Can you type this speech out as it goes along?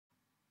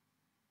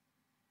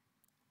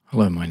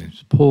Hello, my name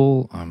is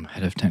Paul. I'm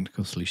Head of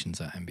Technical Solutions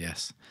at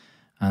NBS,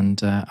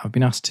 and I've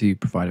been asked to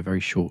provide a very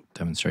short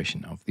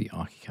demonstration of the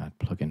ArchiCAD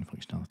plugin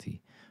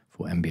functionality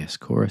for NBS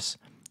Chorus,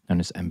 known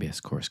as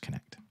NBS Chorus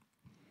Connect.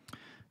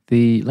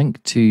 The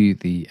link to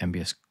the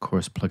NBS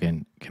Chorus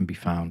plugin can be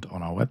found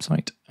on our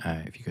website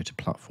if you go to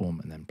Platform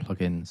and then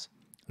Plugins,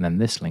 and then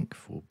this link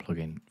for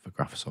plugin for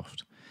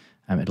Graphisoft.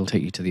 It'll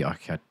take you to the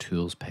ArchiCAD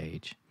Tools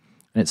page.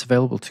 And it's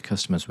available to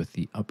customers with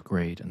the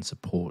upgrade and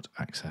support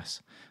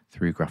access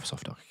through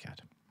Graphisoft ArchiCAD.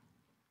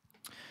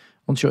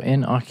 Once you're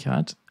in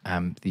ArchiCAD,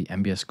 the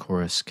NBS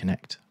Chorus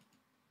Connect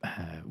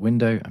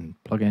window and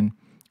plugin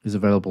is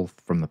available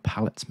from the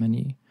Palettes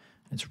menu.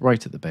 It's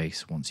right at the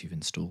base once you've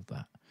installed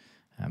that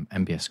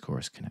NBS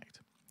Chorus Connect.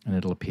 And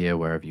it'll appear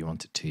wherever you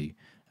want it to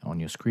on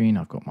your screen.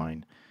 I've got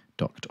mine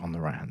docked on the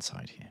right-hand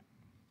side here.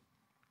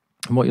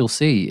 And what you'll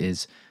see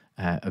is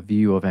a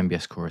view of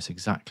NBS Chorus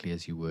exactly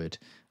as you would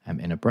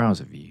in a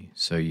browser view.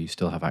 So you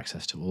still have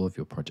access to all of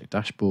your project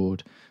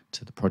dashboard,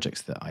 to the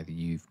projects that either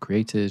you've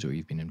created or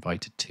you've been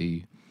invited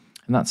to.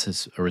 And that's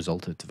as a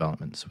result of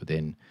developments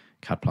within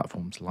CAD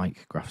platforms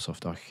like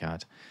Graphisoft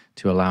ArchiCAD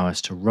to allow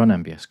us to run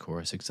NBS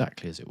Chorus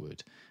exactly as it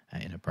would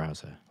in a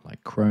browser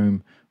like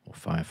Chrome or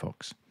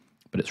Firefox.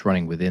 But it's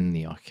running within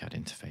the ArchiCAD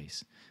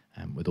interface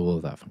with all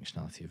of that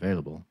functionality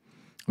available.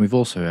 And we've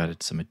also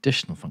added some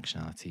additional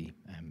functionality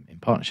in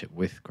partnership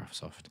with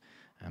Graphisoft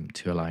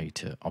to allow you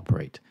to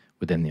operate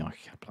within the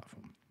ArchiCAD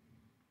platform.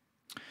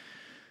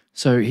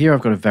 So here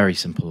I've got a very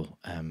simple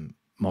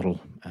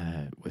model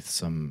with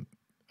some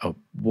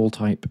wall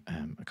type,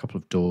 a couple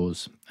of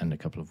doors and a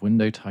couple of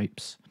window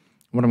types.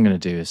 What I'm going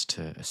to do is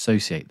to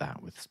associate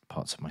that with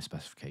parts of my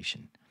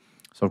specification.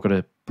 So I've got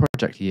a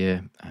project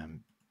here,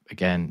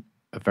 again,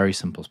 a very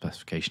simple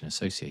specification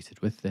associated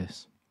with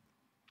this.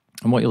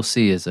 And what you'll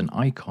see is an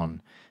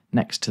icon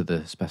next to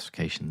the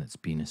specification that's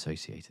been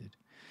associated.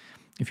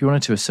 If you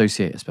wanted to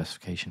associate a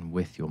specification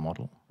with your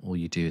model, all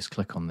you do is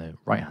click on the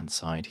right-hand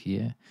side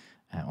here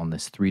on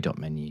this three-dot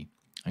menu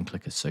and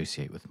click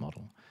Associate with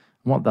Model.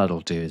 And what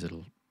that'll do is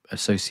it'll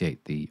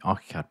associate the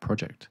ArchiCAD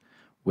project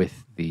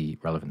with the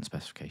relevant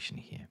specification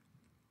here.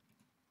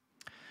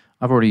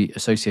 I've already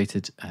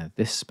associated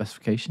this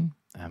specification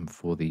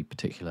for the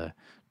particular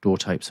door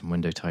types and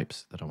window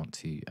types that I want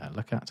to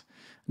look at.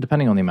 And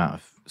depending on the amount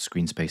of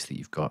screen space that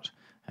you've got,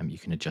 you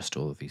can adjust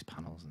all of these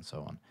panels and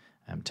so on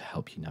to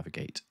help you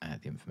navigate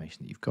the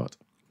information that you've got.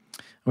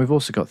 And we've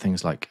also got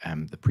things like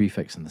the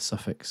prefix and the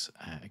suffix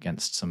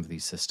against some of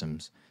these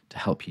systems to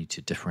help you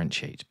to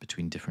differentiate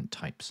between different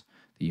types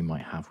that you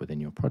might have within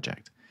your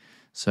project.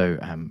 So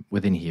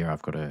within here,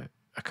 I've got a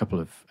couple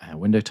of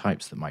window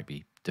types that might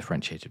be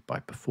differentiated by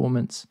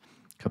performance,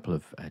 a couple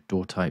of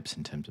door types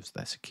in terms of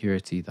their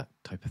security, that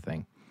type of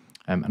thing.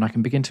 And I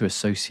can begin to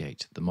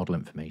associate the model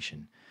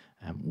information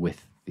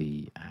with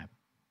the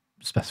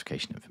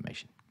specification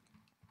information.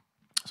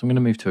 So I'm going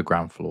to move to a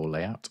ground floor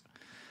layout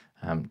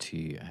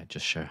to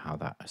just show how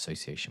that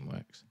association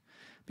works.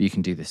 But you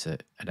can do this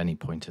at any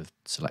point of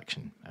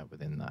selection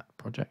within that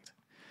project.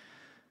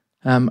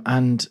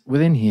 And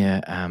within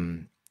here,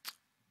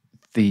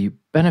 the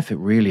benefit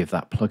really of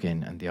that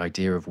plugin and the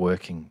idea of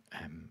working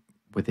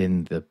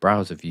within the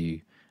browser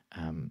view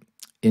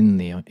in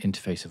the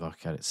interface of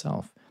ArchiCAD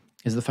itself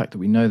is the fact that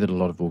we know that a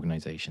lot of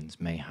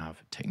organizations may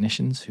have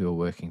technicians who are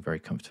working very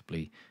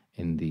comfortably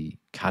in the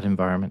CAD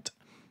environment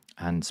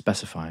and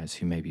specifiers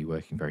who may be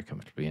working very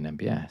comfortably in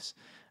NBS,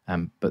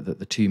 but that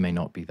the two may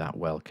not be that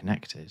well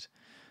connected.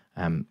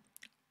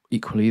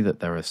 Equally, that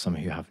there are some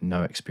who have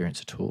no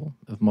experience at all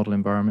of model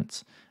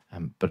environments,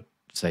 but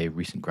say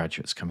recent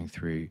graduates coming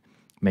through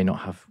may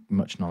not have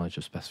much knowledge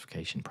of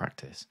specification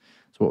practice.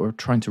 So what we're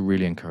trying to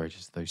really encourage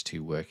is those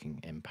two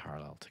working in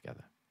parallel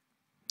together.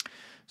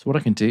 So what I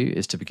can do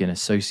is to begin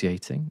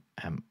associating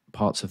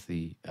parts of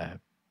the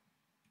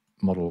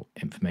model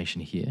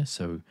information here,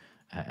 so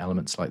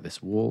elements like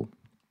this wall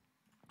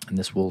and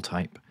this wall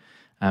type,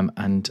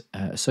 and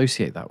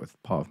associate that with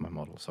part of my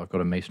model. So I've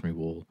got a masonry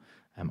wall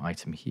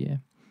item here,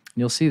 and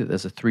you'll see that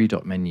there's a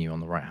three-dot menu on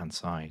the right-hand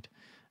side,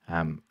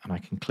 and I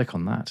can click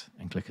on that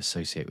and click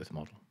Associate with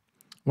Model.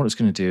 What it's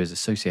going to do is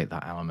associate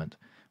that element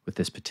with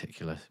this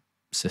particular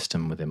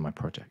system within my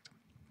project.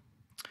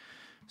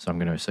 So I'm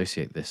going to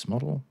associate this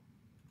model,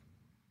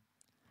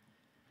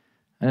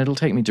 and it'll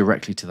take me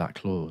directly to that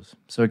clause.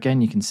 So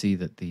again, you can see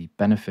that the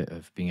benefit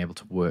of being able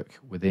to work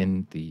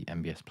within the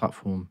NBS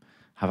platform,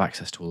 have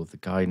access to all of the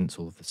guidance,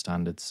 all of the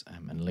standards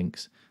and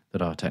links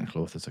that our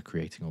technical authors are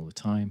creating all the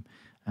time,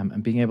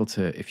 and being able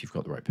to, if you've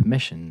got the right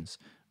permissions,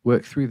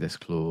 work through this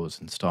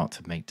clause and start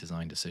to make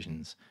design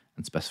decisions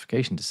and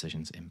specification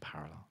decisions in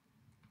parallel.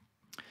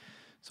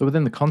 So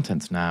within the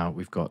contents now,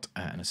 we've got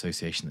an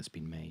association that's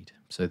been made.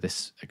 So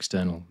this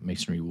external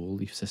masonry wall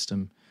leaf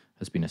system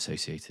has been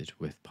associated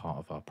with part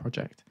of our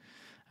project.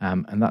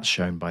 And that's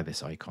shown by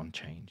this icon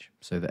change,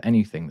 so that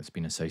anything that's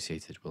been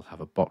associated will have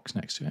a box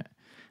next to it.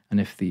 And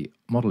if the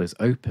model is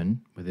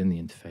open within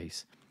the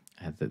interface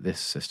that this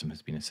system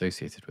has been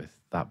associated with,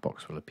 that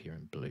box will appear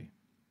in blue.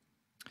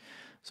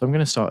 So I'm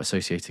going to start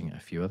associating a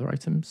few other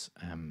items.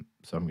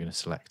 So I'm going to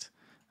select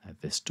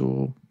this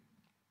door.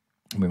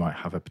 We might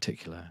have a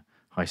particular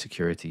high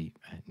security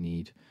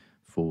need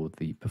for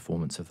the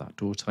performance of that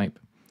door type.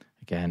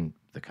 Again,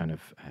 the kind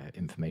of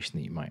information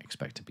that you might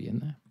expect to be in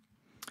there.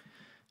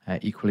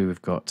 Equally,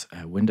 we've got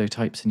window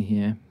types in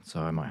here. So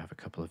I might have a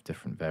couple of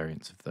different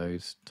variants of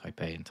those, type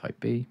A and type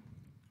B.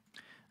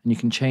 And you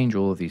can change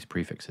all of these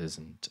prefixes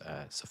and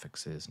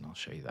suffixes, and I'll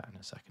show you that in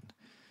a second.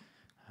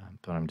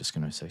 But I'm just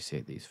going to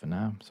associate these for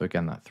now. So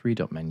again, that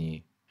three-dot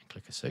menu, and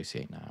click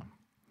Associate Now.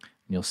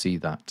 And you'll see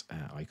that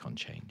icon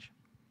change.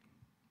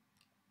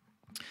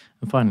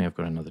 And finally, I've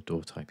got another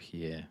door type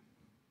here.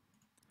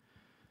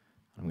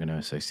 I'm going to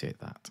associate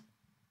that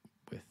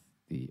with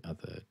the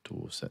other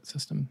door set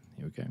system.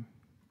 Here we go.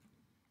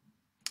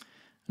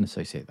 And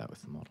associate that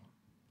with the model.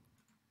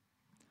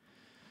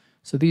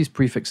 So these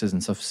prefixes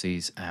and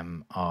suffixes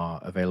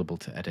are available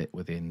to edit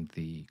within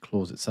the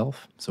clause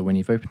itself. So when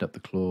you've opened up the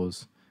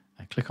clause,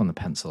 click on the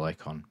pencil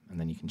icon, and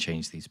then you can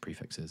change these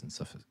prefixes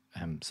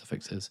and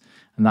suffixes.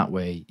 And that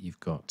way you've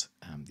got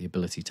the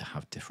ability to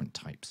have different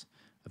types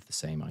of the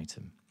same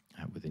item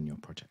within your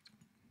project.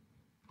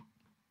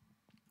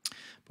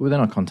 But within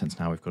our contents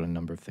now, we've got a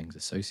number of things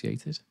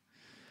associated.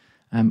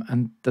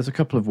 And there's a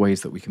couple of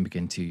ways that we can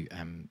begin to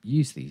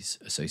use these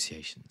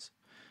associations.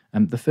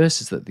 The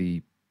first is that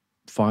the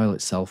file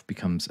itself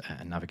becomes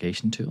a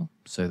navigation tool,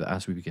 so that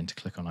as we begin to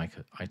click on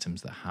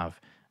items that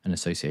have an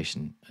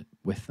association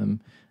with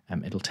them,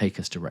 it'll take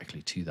us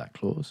directly to that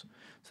clause.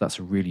 So that's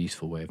a really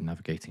useful way of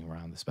navigating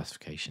around the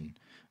specification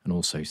and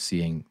also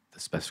seeing the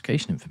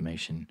specification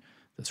information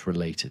that's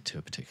related to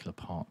a particular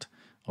part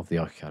of the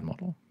ArchiCAD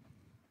model.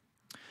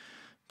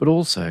 But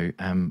also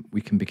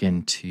we can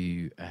begin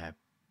to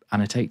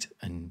annotate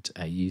and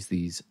use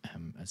these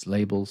as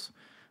labels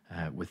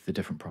with the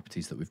different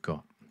properties that we've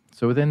got.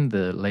 So within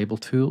the label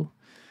tool,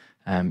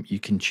 you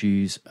can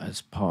choose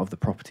as part of the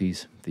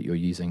properties that you're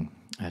using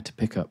to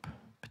pick up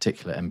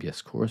particular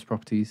NBS Chorus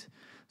properties.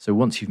 So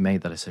once you've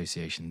made that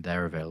association,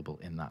 they're available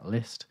in that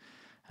list.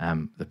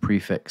 The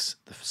prefix,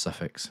 the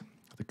suffix,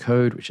 the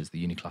code, which is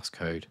the uniclass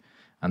code,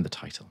 and the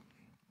title.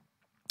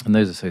 And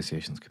those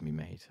associations can be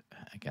made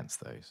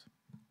against those.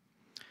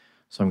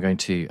 So I'm going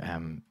to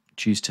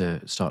choose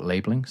to start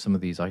labeling some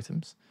of these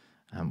items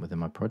within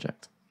my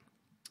project.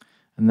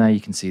 And there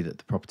you can see that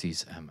the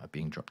properties are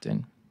being dropped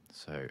in.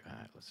 So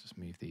let's just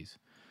move these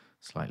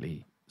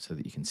slightly so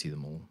that you can see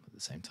them all at the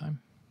same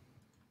time.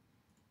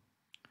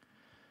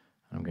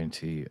 And I'm going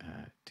to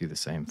do the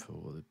same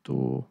for the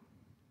door.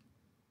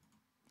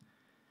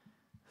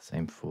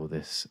 Same for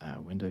this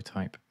window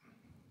type,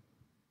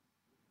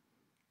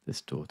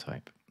 this door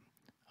type,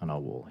 and our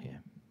wall here.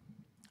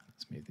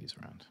 Let's move these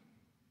around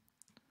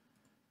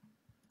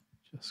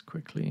just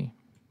quickly.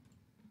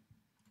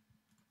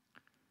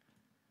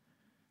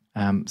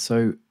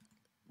 So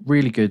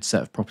really good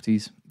set of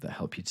properties that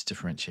help you to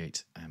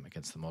differentiate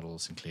against the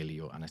models, and clearly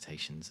your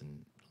annotations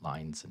and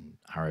lines and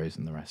arrows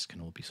and the rest can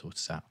all be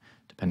sorted out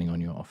depending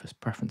on your office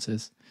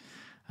preferences.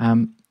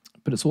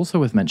 But it's also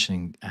worth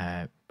mentioning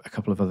a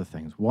couple of other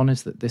things. One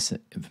is that this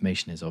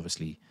information is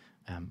obviously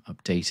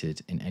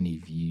updated in any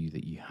view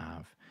that you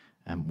have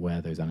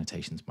where those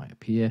annotations might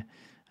appear,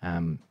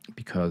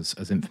 because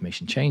as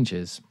information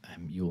changes,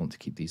 you want to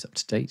keep these up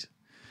to date.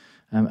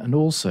 And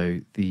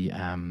also the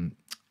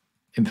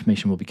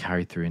information will be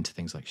carried through into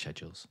things like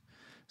schedules.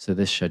 So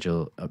this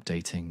schedule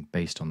updating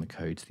based on the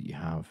codes that you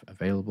have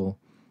available,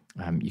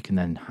 you can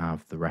then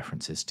have the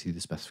references to the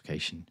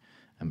specification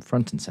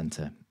front and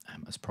center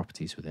as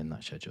properties within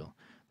that schedule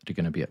that are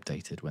going to be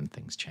updated when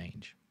things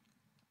change.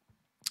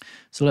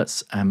 So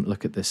let's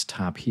look at this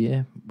tab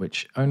here,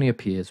 which only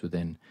appears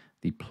within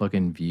the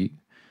plugin view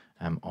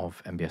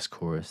of NBS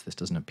Chorus. This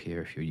doesn't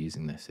appear if you're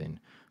using this in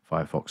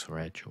Firefox or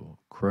Edge or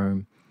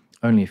Chrome,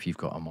 only if you've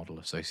got a model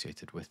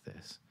associated with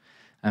this.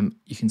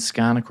 You can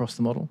scan across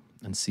the model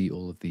and see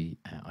all of the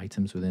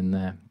items within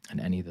there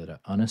and any that are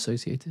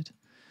unassociated.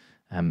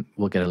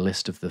 We'll get a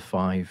list of the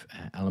 5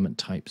 element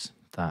types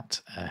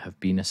that have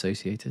been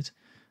associated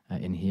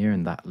in here,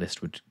 and that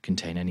list would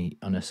contain any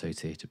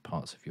unassociated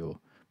parts of your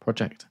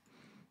project,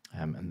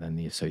 and then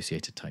the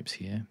associated types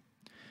here.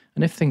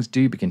 And if things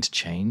do begin to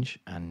change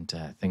and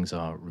things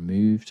are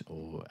removed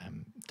or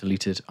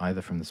deleted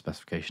either from the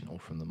specification or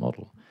from the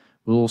model,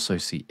 we'll also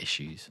see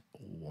issues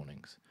or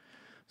warnings.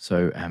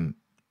 So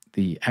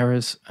the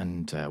errors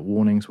and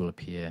warnings will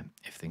appear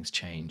if things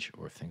change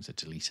or if things are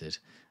deleted,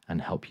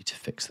 and help you to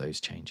fix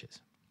those changes.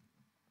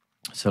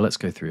 So let's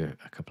go through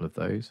a couple of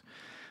those.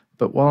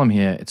 But while I'm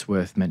here, it's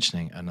worth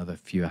mentioning another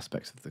few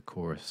aspects of the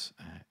Chorus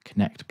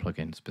Connect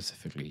plugin,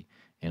 specifically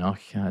in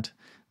ArchiCAD.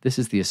 This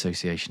is the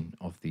association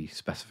of the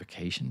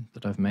specification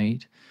that I've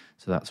made.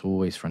 So that's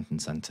always front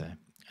and center.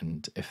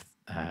 And if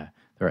there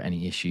are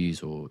any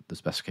issues or the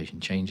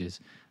specification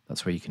changes,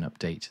 that's where you can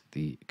update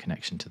the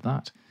connection to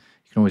that.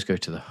 You can always go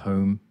to the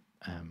home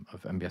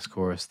of NBS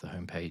Chorus, the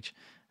home page,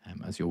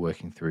 as you're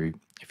working through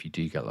if you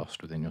do get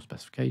lost within your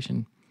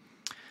specification.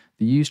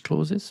 The used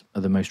clauses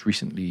are the most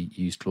recently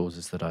used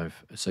clauses that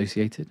I've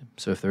associated.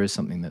 So if there is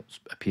something that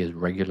appears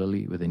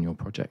regularly within your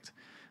project,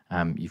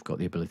 you've got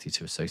the ability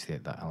to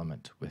associate that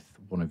element with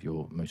one of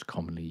your most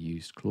commonly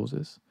used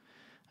clauses,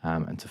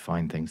 and to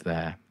find things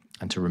there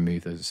and to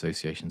remove those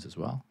associations as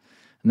well.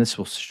 And this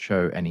will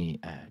show any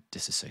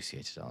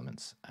disassociated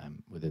elements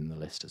within the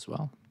list as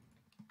well.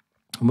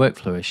 And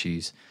workflow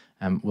issues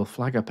will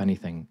flag up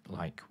anything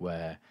like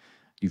where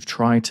you've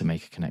tried to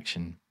make a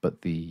connection,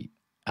 but the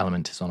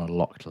element is on a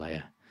locked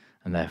layer,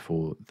 and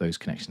therefore those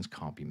connections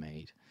can't be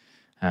made.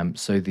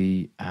 So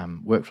the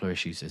workflow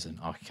issues is an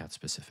ArchiCAD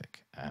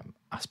specific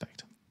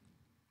aspect.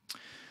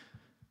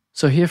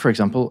 So here, for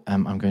example,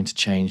 I'm going to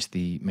change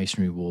the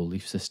masonry wall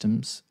leaf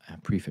systems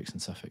prefix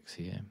and suffix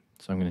here.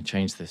 So I'm going to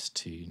change this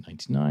to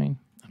 99,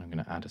 and I'm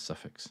going to add a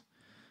suffix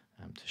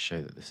to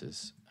show that this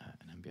is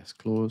an NBS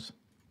clause.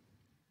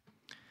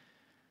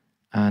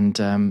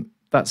 And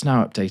that's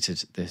now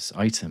updated this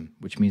item,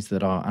 which means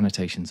that our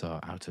annotations are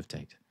out of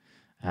date.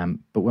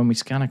 But when we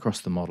scan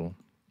across the model,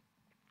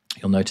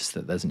 you'll notice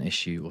that there's an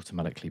issue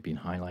automatically being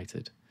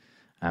highlighted,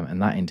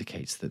 and that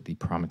indicates that the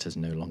parameters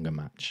no longer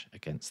match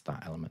against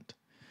that element.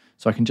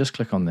 So I can just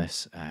click on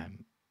this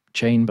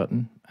chain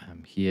button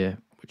here,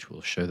 which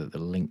will show that the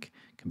link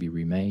can be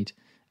remade.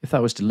 If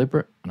that was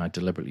deliberate and I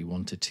deliberately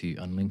wanted to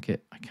unlink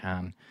it, I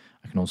can.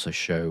 I can also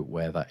show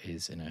where that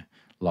is in a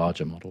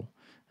larger model,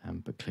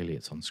 but clearly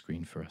it's on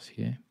screen for us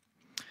here.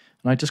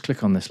 And I just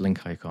click on this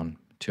link icon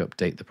to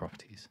update the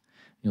properties.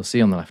 You'll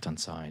see on the left-hand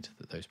side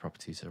that those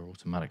properties are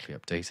automatically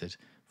updated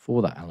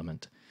for that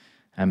element,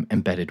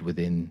 embedded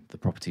within the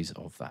properties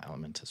of that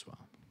element as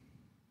well.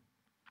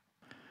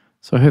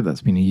 So I hope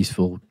that's been a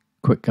useful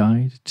quick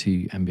guide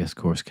to NBS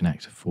Chorus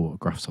Connect for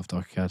Graphisoft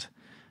ArchiCAD,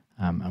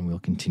 and we'll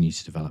continue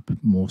to develop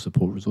more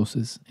support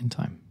resources in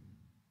time.